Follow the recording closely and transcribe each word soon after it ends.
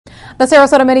The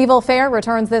Sarasota Medieval Fair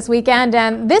returns this weekend,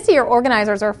 and this year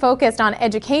organizers are focused on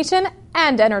education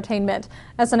and entertainment.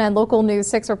 SNN Local News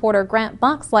 6 reporter Grant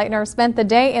Boxleitner spent the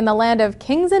day in the land of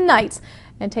kings and knights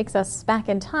and takes us back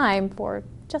in time for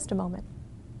just a moment.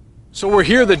 So we're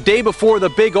here the day before the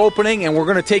big opening, and we're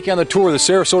going to take you on the tour of the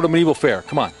Sarasota Medieval Fair.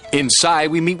 Come on.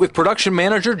 Inside, we meet with production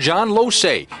manager John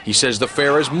Losay. He says the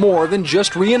fair is more than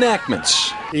just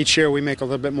reenactments. Each year we make a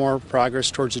little bit more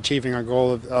progress towards achieving our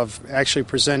goal of actually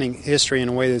presenting history in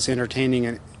a way that's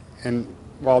entertaining and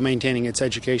while maintaining its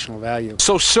educational value.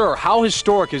 So, sir, how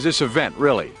historic is this event,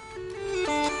 really?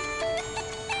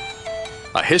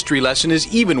 A history lesson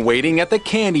is even waiting at the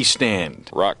candy stand.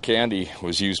 Rock candy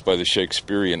was used by the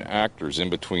Shakespearean actors in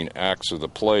between acts of the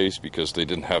plays because they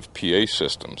didn't have PA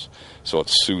systems, so it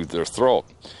soothed their throat.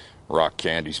 Rock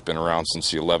candy's been around since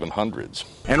the 1100s.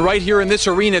 And right here in this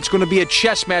arena, it's going to be a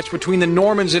chess match between the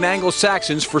Normans and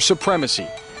Anglo-Saxons for supremacy.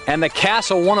 And the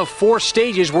castle, one of 4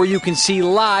 stages where you can see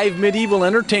live medieval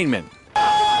entertainment.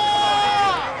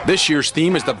 This year's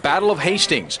theme is the Battle of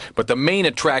Hastings, but the main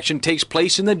attraction takes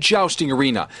place in the jousting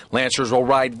arena. Lancers will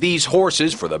ride these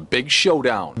horses for the big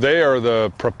showdown. They are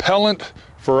the propellant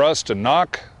for us to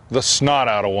knock the snot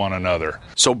out of one another.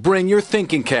 So bring your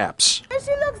thinking caps.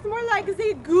 She looks more like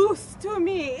a goose to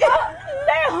me.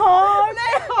 Lay home,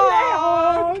 lay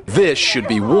home. This should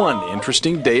be one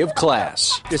interesting day of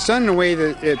class. It's done in a way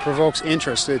that it provokes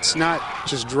interest. It's not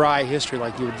just dry history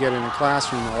like you would get in a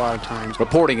classroom a lot of times.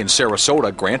 Reporting in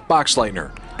Sarasota, Grant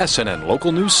Boxleitner, SNN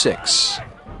Local News 6.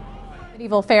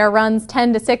 Medieval Fair runs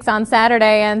 10 to 6 on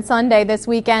Saturday and Sunday this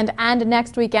weekend and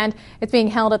next weekend. It's being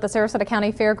held at the Sarasota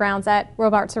County Fairgrounds at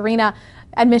Robarts Arena.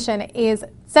 Admission is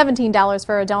 $17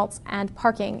 for adults and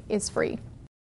parking is free.